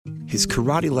his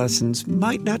karate lessons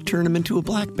might not turn him into a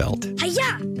black belt.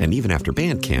 Hi-ya! And even after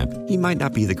band camp, he might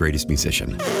not be the greatest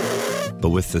musician.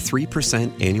 But with the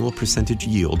 3% annual percentage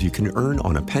yield you can earn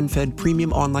on a PenFed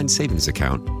premium online savings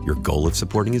account, your goal of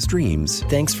supporting his dreams...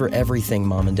 Thanks for everything,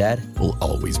 Mom and Dad. ...will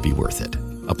always be worth it.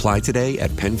 Apply today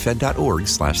at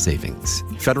PenFed.org/savings.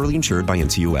 Federally insured by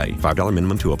NCUA. $5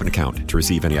 minimum to open account. To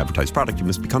receive any advertised product, you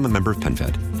must become a member of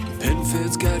PenFed.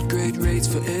 PenFed's got great rates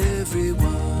for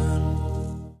everyone.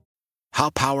 How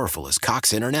powerful is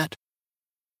Cox Internet?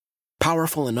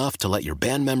 Powerful enough to let your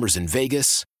band members in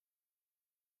Vegas,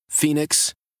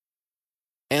 Phoenix,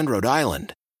 and Rhode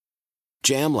Island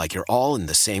jam like you're all in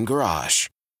the same garage.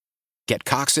 Get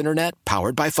Cox Internet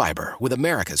powered by fiber with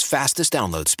America's fastest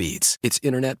download speeds. It's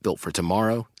internet built for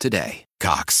tomorrow, today.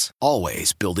 Cox,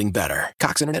 always building better.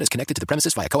 Cox Internet is connected to the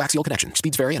premises via coaxial connection.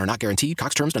 Speeds vary and are not guaranteed.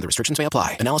 Cox terms and other restrictions may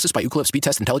apply. Analysis by Ookla Speed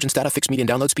Test Intelligence Data. Fixed median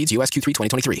download speeds. US Q3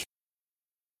 2023.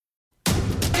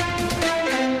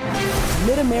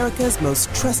 Mid-America's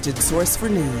most trusted source for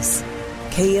news.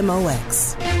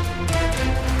 KMOX.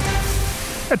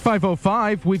 At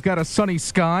 5:05, we've got a sunny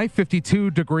sky,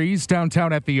 52 degrees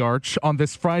downtown at the Arch on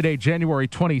this Friday, January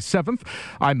 27th.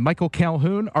 I'm Michael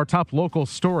Calhoun. Our top local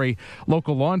story,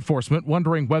 local law enforcement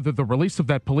wondering whether the release of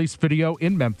that police video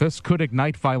in Memphis could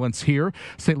ignite violence here.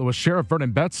 St. Louis Sheriff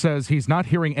Vernon Betts says he's not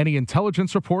hearing any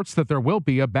intelligence reports that there will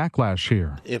be a backlash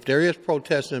here. If there is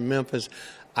protest in Memphis,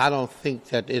 I don't think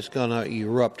that it's going to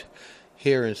erupt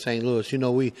here in St. Louis. You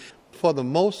know, for the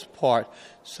most part,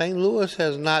 St. Louis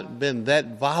has not been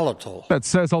that volatile. Betts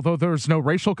says although there's no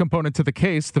racial component to the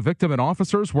case, the victim and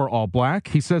officers were all black.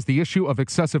 He says the issue of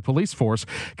excessive police force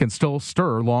can still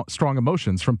stir strong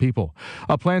emotions from people.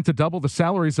 A plan to double the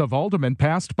salaries of aldermen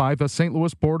passed by the St.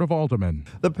 Louis Board of Aldermen.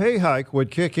 The pay hike would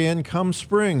kick in come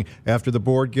spring after the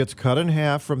board gets cut in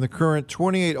half from the current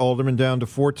 28 aldermen down to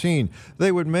 14.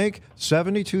 They would make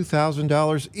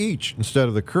 $72,000 each instead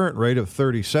of the current rate of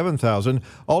 $37,000.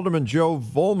 Alderman Joe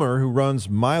Vollmer, who runs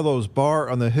Milo's Bar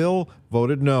on the Hill,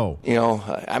 voted no. You know,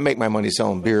 I make my money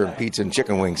selling beer, pizza, and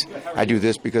chicken wings. I do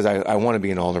this because I want to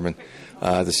be an alderman.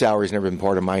 The salary's never been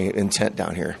part of my intent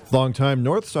down here. Longtime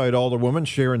Northside Alderwoman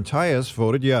Sharon Tyus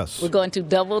voted yes. We're going to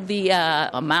double the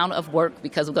amount of work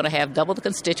because we're going to have double the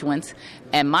constituents,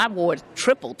 and my ward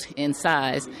tripled in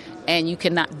size, and you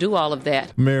cannot do all of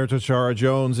that. Mayor Tashara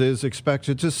Jones is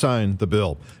expected to sign the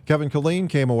bill. Kevin Killeen,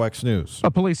 KMOX News.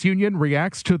 A police union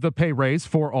reacts to the pay raise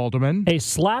for aldermen. A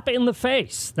slap in the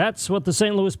face. That's what the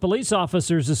St. Louis Police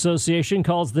Officers Association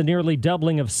calls the nearly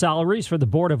doubling of salaries for the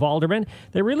Board of Aldermen.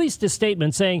 They released a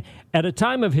statement saying, at a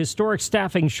time of historic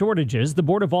staffing shortages, the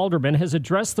Board of Aldermen has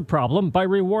addressed the problem by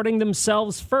rewarding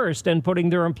themselves first and putting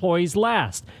their employees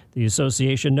last. The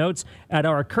association notes, at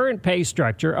our current pay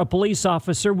structure, a police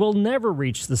officer will never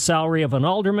reach the salary of an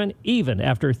alderman, even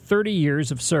after 30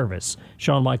 years of service.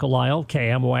 Sean Michael Lyle,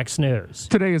 KMOX News.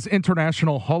 Today is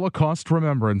International Holocaust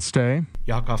Remembrance Day.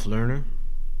 Yakov Lerner,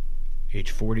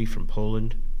 age 40, from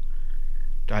Poland,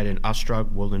 died in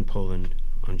Ostrog-Wolan, Poland,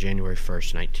 on January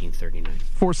 1st, 1939.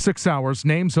 For 6 hours,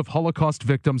 names of Holocaust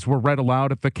victims were read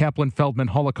aloud at the Kaplan-Feldman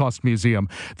Holocaust Museum.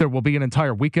 There will be an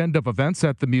entire weekend of events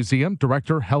at the museum.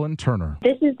 Director Helen Turner.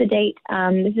 This is the date.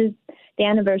 This is the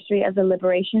anniversary of the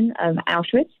liberation of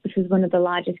Auschwitz, which was one of the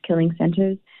largest killing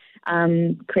centers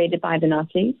created by the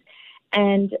Nazis.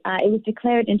 And it was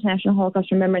declared International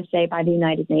Holocaust Remembrance Day by the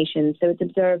United Nations. So it's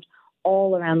observed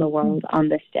all around the world on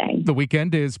this day. The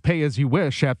weekend is Pay As You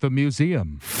Wish at the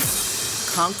museum.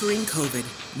 Conquering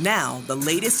COVID. Now, the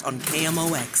latest on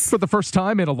KMOX. For the first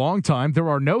time in a long time, there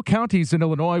are no counties in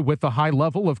Illinois with a high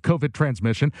level of COVID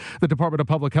transmission. The Department of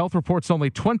Public Health reports only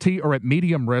 20 are at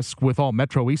medium risk, with all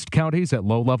Metro East counties at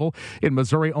low level. In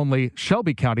Missouri, only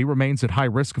Shelby County remains at high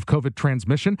risk of COVID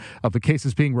transmission. Of the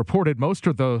cases being reported, most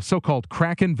are the so-called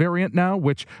Kraken variant now,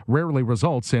 which rarely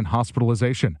results in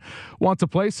hospitalization. Want to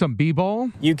play some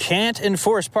b-ball? You can't in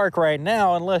Forest Park right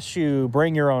now unless you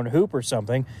bring your own hoop or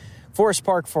something. Forest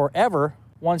Park Forever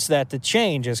wants that to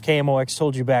change, as KMOX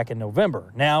told you back in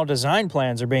November. Now, design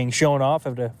plans are being shown off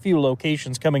at a few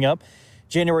locations coming up.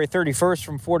 January 31st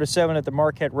from 4 to 7 at the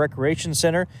Marquette Recreation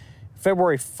Center.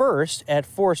 February 1st at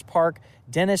Forest Park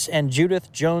Dennis and Judith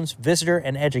Jones Visitor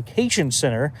and Education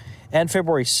Center. And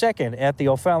February 2nd at the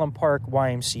O'Fallon Park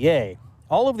YMCA.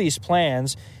 All of these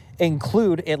plans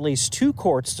include at least 2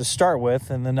 courts to start with,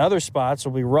 and then other spots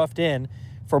will be roughed in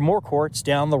for more courts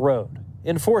down the road.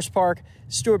 In Forest Park,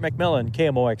 Stuart McMillan,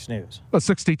 KMOX News. A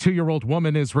 62-year-old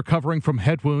woman is recovering from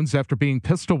head wounds after being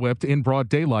pistol whipped in broad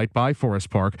daylight by Forest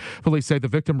Park. Police say the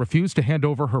victim refused to hand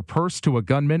over her purse to a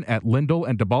gunman at Lindell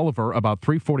and DeBoliver about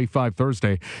 3:45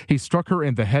 Thursday. He struck her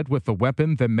in the head with the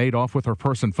weapon, then made off with her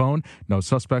purse and phone. No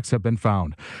suspects have been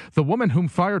found. The woman whom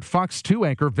fired Fox 2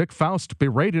 anchor Vic Faust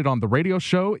berated on the radio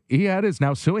show EAD is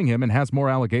now suing him and has more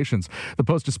allegations. The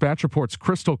Post-Dispatch reports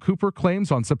Crystal Cooper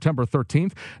claims on September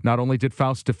 13th, not only did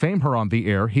Faust defame her on the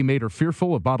air, he made her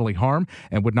fearful of bodily harm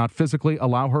and would not physically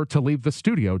allow her to leave the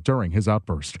studio during his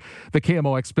outburst. The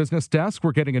KMOX business desk,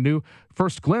 we're getting a new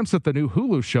first glimpse at the new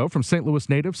Hulu show from St. Louis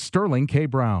native Sterling K.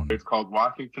 Brown. It's called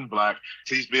Washington Black.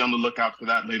 Please be on the lookout for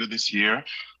that later this year.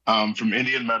 From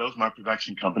Indian Meadows, my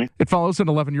production company. It follows an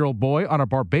 11-year-old boy on a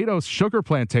Barbados sugar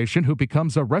plantation who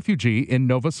becomes a refugee in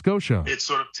Nova Scotia. It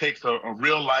sort of takes a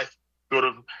real-life sort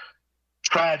of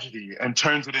tragedy and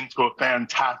turns it into a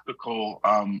fantastical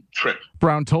trip.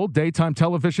 Brown told Daytime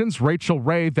Television's Rachel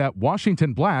Ray that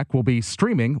Washington Black will be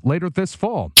streaming later this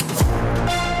fall.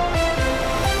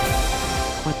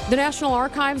 The National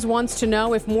Archives wants to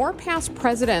know if more past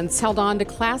presidents held on to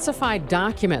classified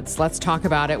documents. Let's talk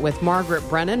about it with Margaret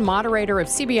Brennan, moderator of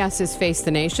CBS's Face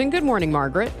the Nation. Good morning,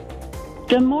 Margaret.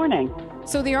 Good morning.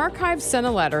 So the archives sent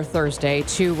a letter Thursday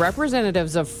to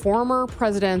representatives of former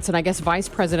presidents and I guess vice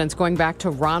presidents going back to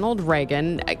Ronald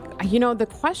Reagan. You know, the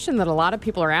question that a lot of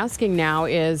people are asking now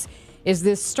is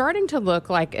this starting to look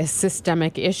like a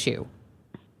systemic issue?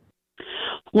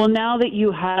 Well, now that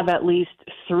you have at least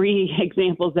three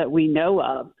examples that we know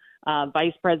of,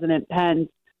 Vice President Pence,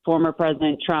 former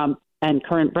President Trump, and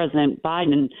current President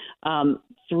Biden,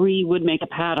 three would make a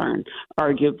pattern,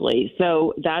 arguably.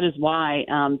 So that is why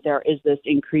there is this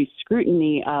increased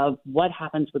scrutiny of what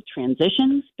happens with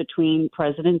transitions between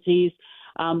presidencies,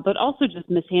 but also just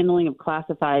mishandling of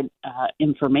classified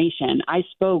information. I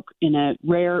spoke in a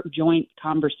rare joint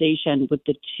conversation with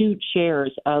the two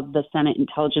chairs of the Senate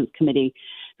Intelligence Committee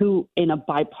who, in a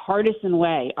bipartisan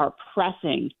way, are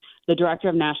pressing the Director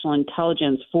of National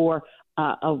Intelligence for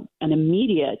an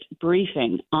immediate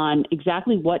briefing on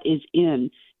exactly what is in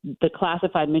the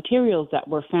classified materials that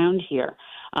were found here,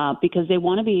 because they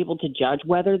want to be able to judge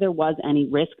whether there was any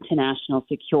risk to national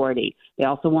security. They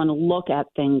also want to look at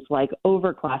things like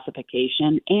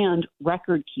overclassification and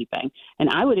record keeping.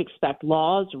 And I would expect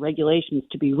laws, regulations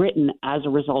to be written as a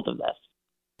result of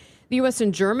this. The U.S.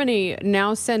 and Germany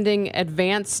now sending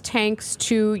advanced tanks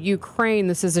to Ukraine.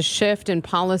 This is a shift in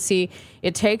policy.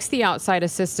 It takes the outside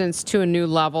assistance to a new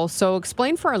level. So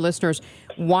explain for our listeners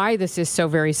why this is so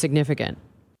very significant.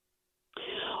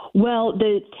 Well,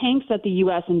 the tanks that the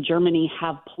U.S. and Germany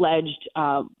have pledged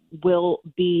will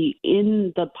be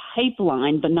in the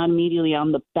pipeline, but not immediately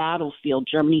on the battlefield.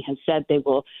 Germany has said they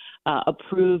will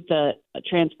approve the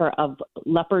transfer of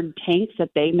Leopard tanks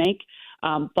that they make.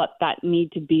 But that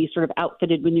need to be sort of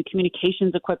outfitted with new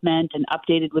communications equipment and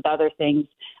updated with other things,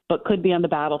 but could be on the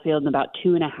battlefield in about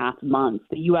 2.5 months.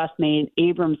 The U.S.-made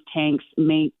Abrams tanks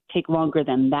may take longer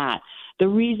than that. The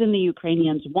reason the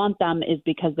Ukrainians want them is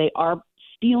because they are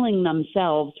steeling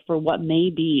themselves for what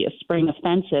may be a spring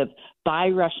offensive by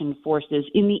Russian forces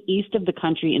in the east of the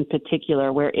country in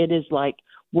particular, where it is like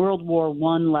World War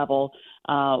I level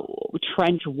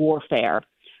trench warfare.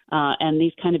 And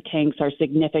these kind of tanks are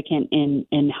significant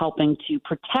in helping to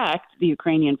protect the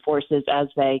Ukrainian forces as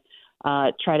they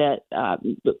try to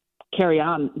carry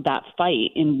on that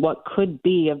fight in what could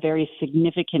be a very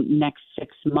significant next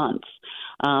 6 months.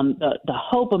 The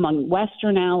hope among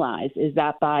Western allies is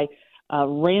that by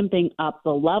ramping up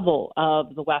the level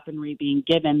of the weaponry being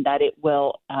given, that it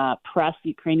will press the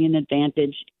Ukrainian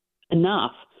advantage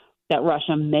enough that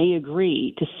Russia may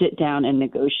agree to sit down and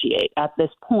negotiate. At this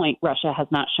point, Russia has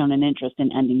not shown an interest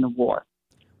in ending the war.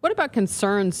 What about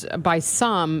concerns by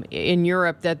some in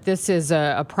Europe that this is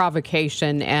a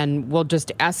provocation and will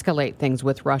just escalate things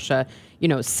with Russia,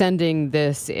 sending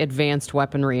this advanced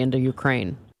weaponry into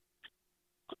Ukraine?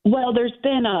 Well, there's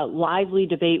been a lively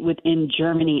debate within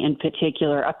Germany in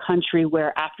particular, a country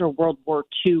where after World War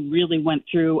II really went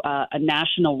through a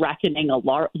national reckoning, a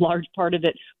large part of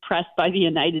it pressed by the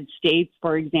United States,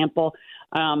 for example,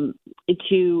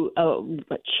 to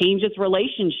change its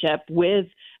relationship with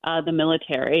the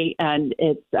military and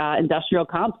its industrial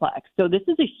complex. So this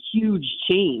is a huge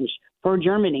change for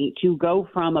Germany to go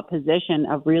from a position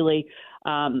of really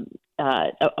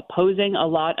opposing a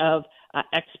lot of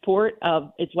export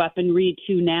of its weaponry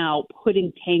to now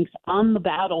putting tanks on the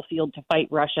battlefield to fight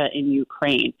Russia in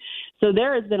Ukraine. So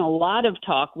there has been a lot of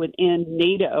talk within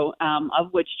NATO, of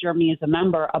which Germany is a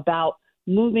member, about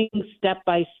moving step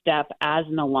by step as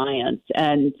an alliance.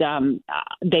 And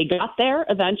they got there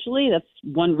eventually. That's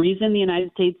one reason the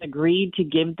United States agreed to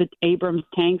give the Abrams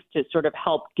tanks, to sort of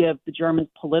help give the Germans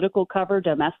political cover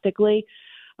domestically.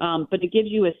 But it gives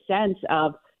you a sense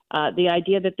of the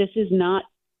idea that this is not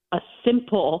a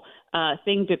simple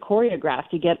thing to choreograph,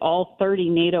 to get all 30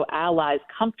 NATO allies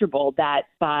comfortable that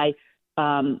by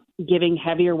giving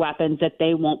heavier weapons that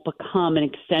they won't become an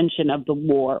extension of the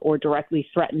war or directly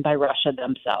threatened by Russia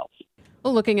themselves.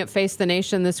 Well, looking at Face the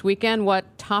Nation this weekend, what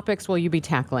topics will you be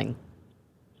tackling?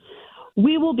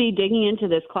 We will be digging into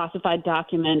this classified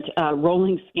document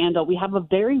rolling scandal. We have a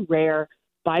very rare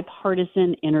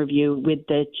bipartisan interview with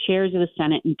the chairs of the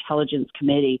Senate Intelligence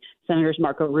Committee, Senators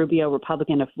Marco Rubio,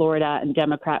 Republican of Florida, and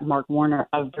Democrat Mark Warner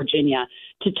of Virginia,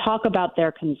 to talk about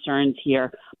their concerns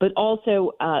here, but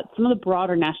also some of the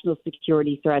broader national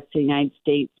security threats to the United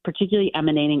States, particularly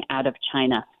emanating out of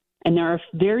China. And there are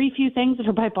very few things that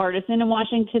are bipartisan in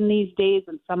Washington these days,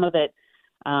 and some of it,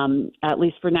 at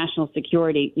least for national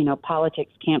security,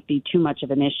 politics can't be too much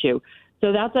of an issue.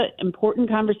 So that's an important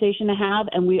conversation to have.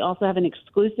 And we also have an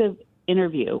exclusive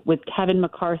interview with Kevin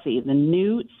McCarthy, the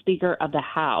new Speaker of the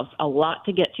House. A lot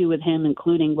to get to with him,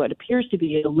 including what appears to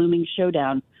be a looming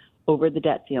showdown over the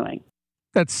debt ceiling.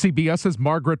 That's CBS's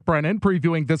Margaret Brennan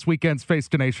previewing this weekend's Face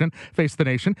the Nation.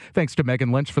 Thanks to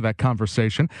Megan Lynch for that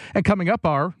conversation. And coming up,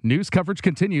 our news coverage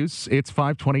continues. It's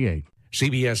 5:28.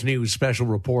 CBS News special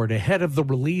report ahead of the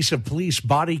release of police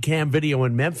body cam video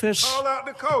in Memphis. Call out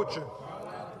the culture.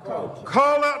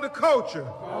 Call out the culture.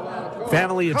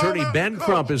 Family attorney Ben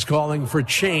Crump is calling for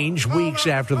change weeks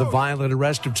after the violent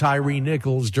arrest of Tyree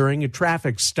Nichols during a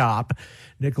traffic stop.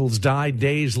 Nichols died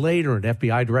days later, and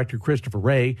FBI Director Christopher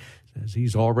Wray says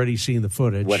he's already seen the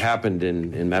footage. What happened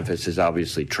in Memphis is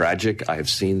obviously tragic. I have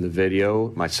seen the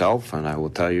video myself, and I will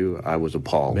tell you, I was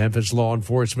appalled. Memphis law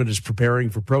enforcement is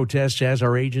preparing for protests, as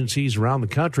are agencies around the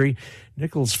country.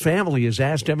 Nichols' family has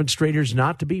asked demonstrators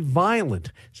not to be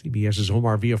violent. CBS's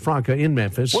Omar Villafranca in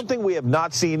Memphis. One thing we have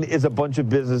not seen is a bunch of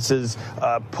businesses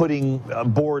putting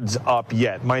boards up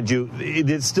yet. Mind you, it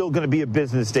is still going to be a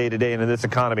business day today, and in this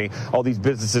economy, all these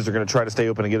businesses are going to try to stay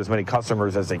open and get as many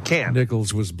customers as they can.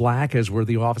 Nichols was black, as were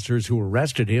the officers who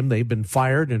arrested him. They've been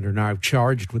fired and are now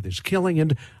charged with his killing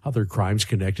and other crimes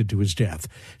connected to his death.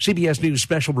 CBS News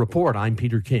Special Report, I'm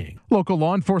Peter King. Local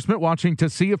law enforcement watching to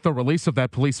see if the release of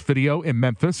that police video in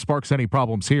Memphis sparks any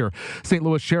problems here. St.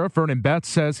 Louis Sheriff Vernon Betts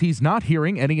says he's not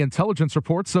hearing any intelligence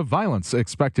reports of violence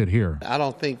expected here. I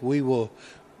don't think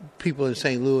people in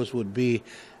St. Louis would be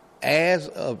as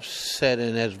upset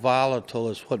and as volatile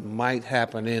as what might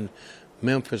happen in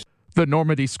Memphis. The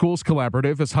Normandy Schools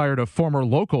Collaborative has hired a former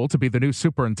local to be the new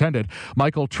superintendent.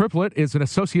 Michael Triplett is an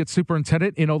associate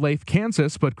superintendent in Olathe,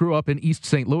 Kansas, but grew up in East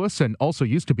St. Louis and also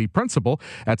used to be principal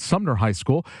at Sumner High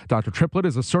School. Dr. Triplett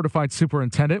is a certified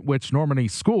superintendent, which Normandy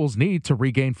schools need to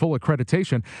regain full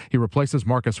accreditation. He replaces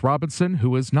Marcus Robinson,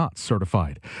 who is not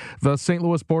certified. The St.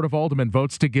 Louis Board of Aldermen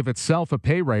votes to give itself a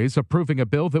pay raise, approving a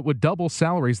bill that would double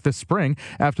salaries this spring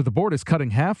after the board is cutting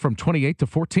half from 28 to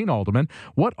 14 aldermen.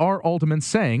 What are aldermen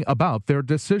saying about their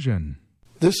decision?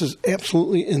 This is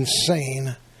absolutely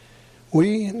insane.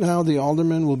 We, now the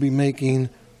aldermen, will be making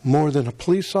more than a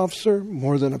police officer,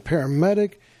 more than a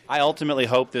paramedic. I ultimately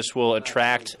hope this will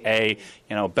attract a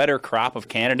better crop of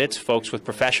candidates, folks with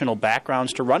professional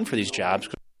backgrounds to run for these jobs.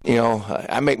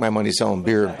 I make my money selling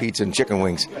beer, pizza, and chicken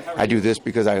wings. I do this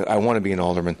because I want to be an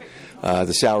alderman.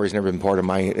 The salary's never been part of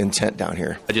my intent down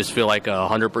here. I just feel like a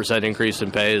 100% increase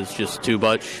in pay is just too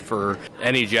much for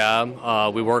any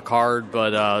job. We work hard,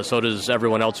 but so does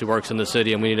everyone else who works in the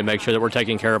city, and we need to make sure that we're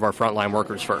taking care of our frontline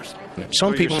workers first.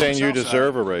 Some people saying you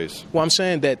deserve a raise. Well, I'm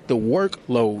saying that the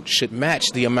workload should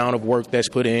match the amount of work that's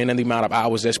put in and the amount of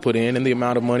hours that's put in and the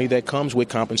amount of money that comes with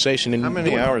compensation. How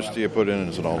many hours do you put in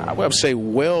as an alderman? I would say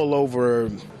well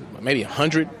over maybe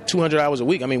 100, 200 hours a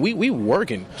week. I mean, we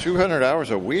working. 200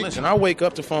 hours a week? Listen, I wake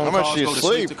up to phone calls. How much do you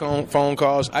sleep? To phone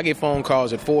calls. I get phone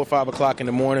calls at 4 or 5 o'clock in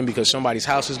the morning because somebody's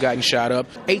house has gotten shot up.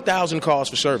 8,000 calls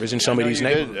for service in some of these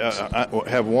neighborhoods. I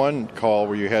have one call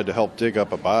where you had to help dig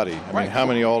up a body. I mean, how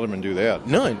many aldermen do that?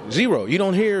 None. Zero. You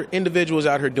don't hear individuals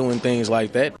out here doing things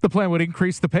like that. The plan would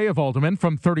increase the pay of aldermen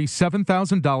from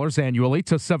 $37,000 annually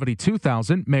to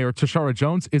 $72,000. Mayor Tashara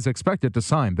Jones is expected to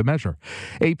sign the measure.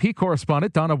 AP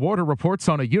correspondent Donna Warder reports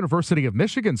on a University of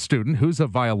Michigan student who's a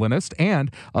violinist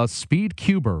and a speed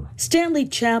cuber. Stanley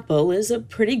Chapo is a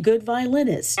pretty good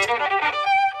violinist.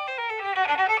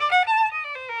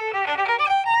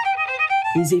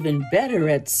 He's even better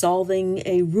at solving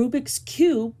a Rubik's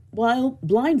Cube while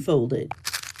blindfolded.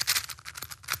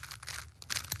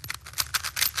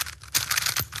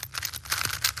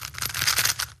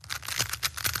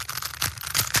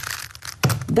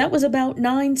 That was about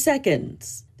 9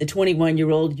 seconds. The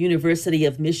 21-year-old University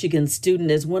of Michigan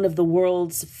student is one of the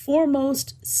world's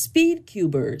foremost speed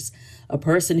cubers, a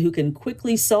person who can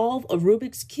quickly solve a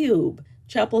Rubik's Cube.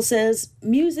 Chappell says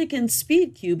music and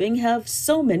speed cubing have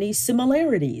so many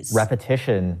similarities.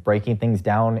 Repetition, breaking things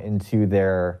down into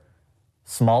their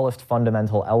smallest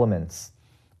fundamental elements,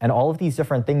 and all of these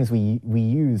different things we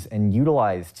use and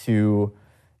utilize to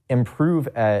improve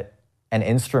at an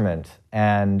instrument,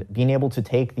 and being able to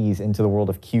take these into the world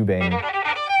of cubing.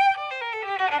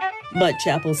 But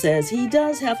Chappell says he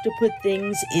does have to put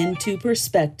things into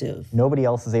perspective. Nobody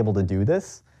else is able to do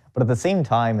this, but at the same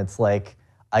time, it's like,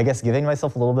 I guess giving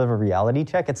myself a little bit of a reality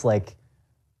check, it's like,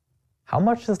 how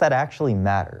much does that actually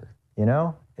matter? You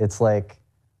know? It's like,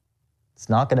 it's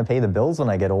not gonna pay the bills when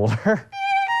I get older.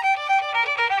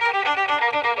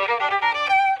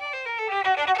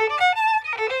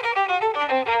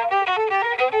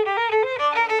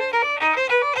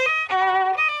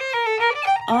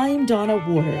 I'm Donna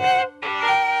Warder.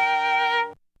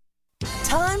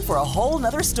 Time for a whole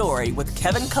nother story with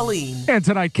Kevin Killeen. And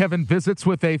tonight, Kevin visits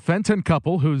with a Fenton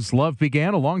couple whose love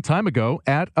began a long time ago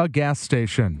at a gas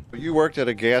station. You worked at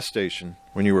a gas station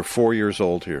when you were 4 years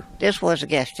old here. This was a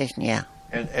gas station, yeah.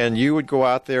 And you would go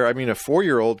out there. I mean, a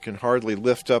 4-year-old can hardly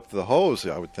lift up the hose,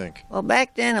 I would think. Well,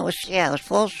 back then it was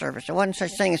full service. There wasn't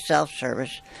such thing as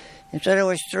self-service. And so there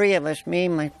was 3 of us, me,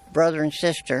 my brother and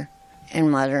sister and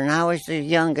mother, and I was the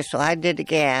youngest, so I did the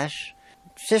gas.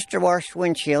 Sister washed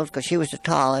windshields because she was the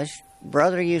tallest.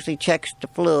 Brother usually checks the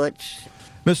fluids.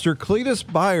 Mr. Cletus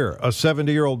Byer, a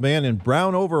 70-year-old man in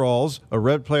brown overalls, a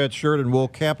red plaid shirt and wool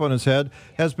cap on his head,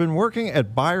 has been working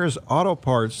at Byers Auto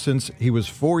Parts since he was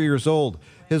 4 years old.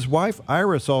 His wife,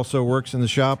 Iris, also works in the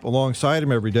shop alongside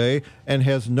him every day and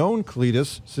has known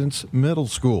Cletus since middle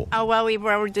school. Oh, well, we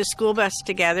rode the school bus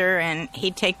together, and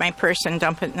he'd take my purse and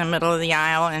dump it in the middle of the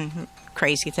aisle and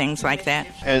crazy things like that.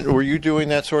 And were you doing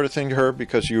that sort of thing to her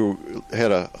because you had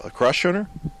a crush on her?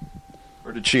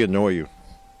 Or did she annoy you?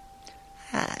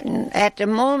 At the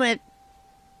moment,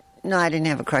 no, I didn't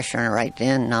have a crush on her right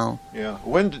then, no. Yeah.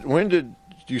 When did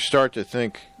you start to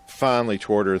think fondly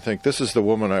toward her and think, this is the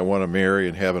woman I want to marry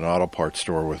and have an auto parts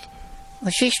store with?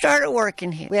 Well, she started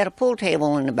working here. We had a pool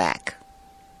table in the back.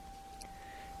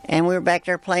 And we were back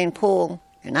there playing pool,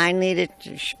 and I needed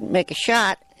to make a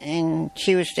shot, and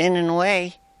she was standing in the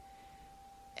way.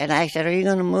 And I said, are you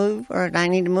going to move, or do I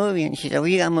need to move you? And she said, well,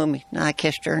 you got to move me. And I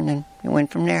kissed her, and then it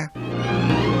went from there.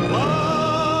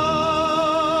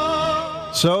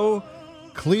 So,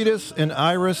 Cletus and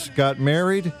Iris got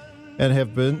married and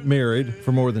have been married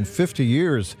for more than 50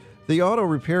 years. The auto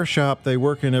repair shop they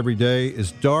work in every day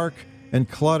is dark and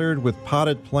cluttered with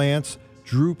potted plants,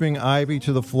 drooping ivy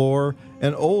to the floor,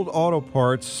 and old auto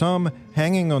parts, some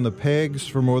hanging on the pegs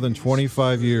for more than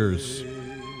 25 years.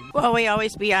 Well, we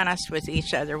always be honest with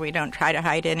each other. We don't try to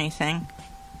hide anything.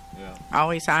 Yeah.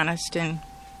 Always honest and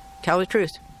tell the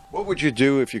truth. What would you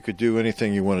do if you could do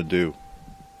anything you want to do?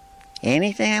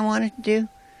 Anything I wanted to do?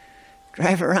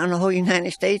 Drive around the whole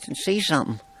United States and see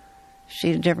something.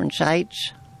 See the different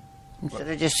sights. Instead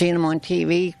of just seeing them on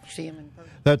TV, see them in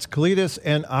person. That's Cletus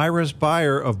and Iris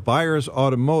Byer of Byers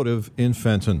Automotive in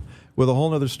Fenton. With a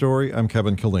whole other story, I'm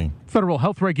Kevin Killeen. Federal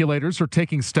health regulators are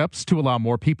taking steps to allow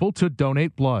more people to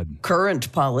donate blood.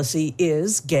 Current policy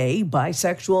is gay,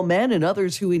 bisexual men, and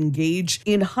others who engage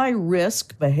in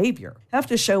high-risk behavior have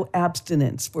to show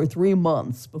abstinence for 3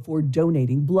 months before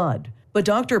donating blood. But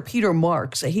Dr. Peter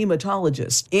Marks, a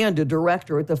hematologist and a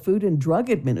director at the Food and Drug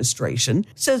Administration,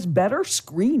 says better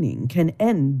screening can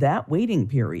end that waiting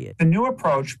period. The new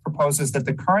approach proposes that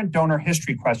the current donor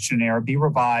history questionnaire be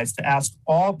revised to ask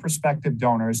all prospective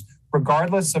donors,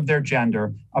 regardless of their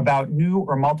gender, about new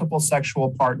or multiple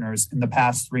sexual partners in the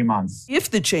past 3 months. If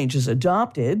the change is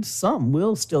adopted, some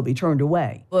will still be turned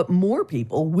away, but more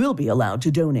people will be allowed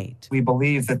to donate. We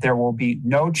believe that there will be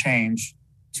no change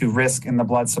to risk in the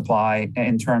blood supply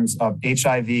in terms of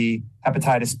HIV,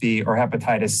 hepatitis B, or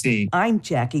hepatitis C. I'm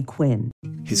Jackie Quinn.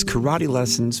 His karate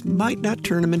lessons might not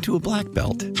turn him into a black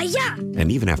belt. Hi-ya!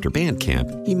 And even after band camp,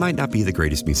 he might not be the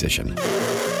greatest musician.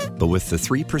 But with the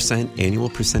 3% annual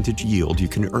percentage yield you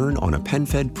can earn on a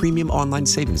PenFed premium online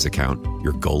savings account,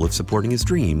 your goal of supporting his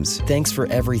dreams... Thanks for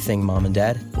everything, Mom and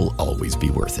Dad. ...will always be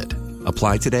worth it.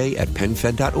 Apply today at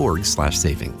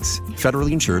PenFed.org/savings.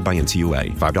 Federally insured by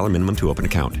NCUA. $5 minimum to open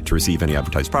account. To receive any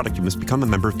advertised product, you must become a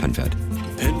member of PenFed.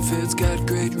 PenFed's got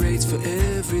great rates for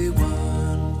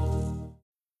everyone.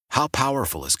 How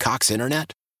powerful is Cox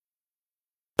Internet?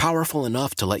 Powerful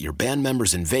enough to let your band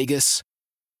members in Vegas,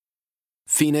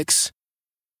 Phoenix,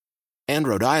 and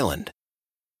Rhode Island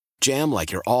jam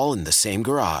like you're all in the same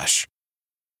garage.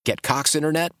 Get Cox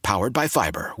Internet powered by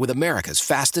fiber with America's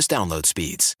fastest download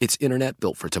speeds. It's internet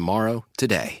built for tomorrow,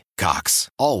 today. Cox,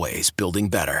 always building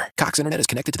better. Cox Internet is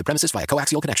connected to the premises via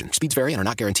coaxial connection. Speeds vary and are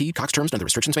not guaranteed. Cox terms and other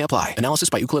restrictions may apply. Analysis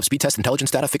by Ookla Speed Test Intelligence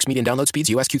Data. Fixed median download speeds.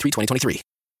 US Q3 2023.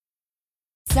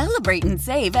 Celebrate and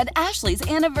save at Ashley's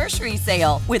Anniversary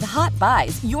Sale. With Hot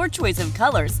Buys, your choice of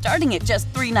colors starting at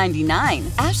just $3.99.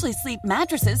 Ashley Sleep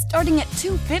mattresses starting at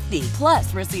 $2.50.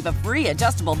 Plus, receive a free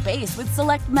adjustable base with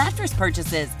select mattress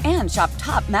purchases. And shop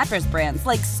top mattress brands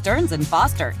like Stearns &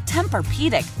 Foster,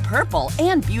 Tempur-Pedic, Purple,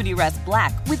 and Beautyrest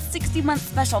Black with 60-month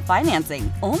special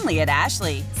financing. Only at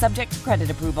Ashley. Subject to credit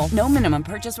approval. No minimum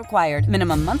purchase required.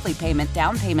 Minimum monthly payment,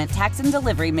 down payment, tax, and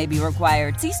delivery may be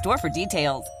required. See store for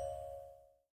details.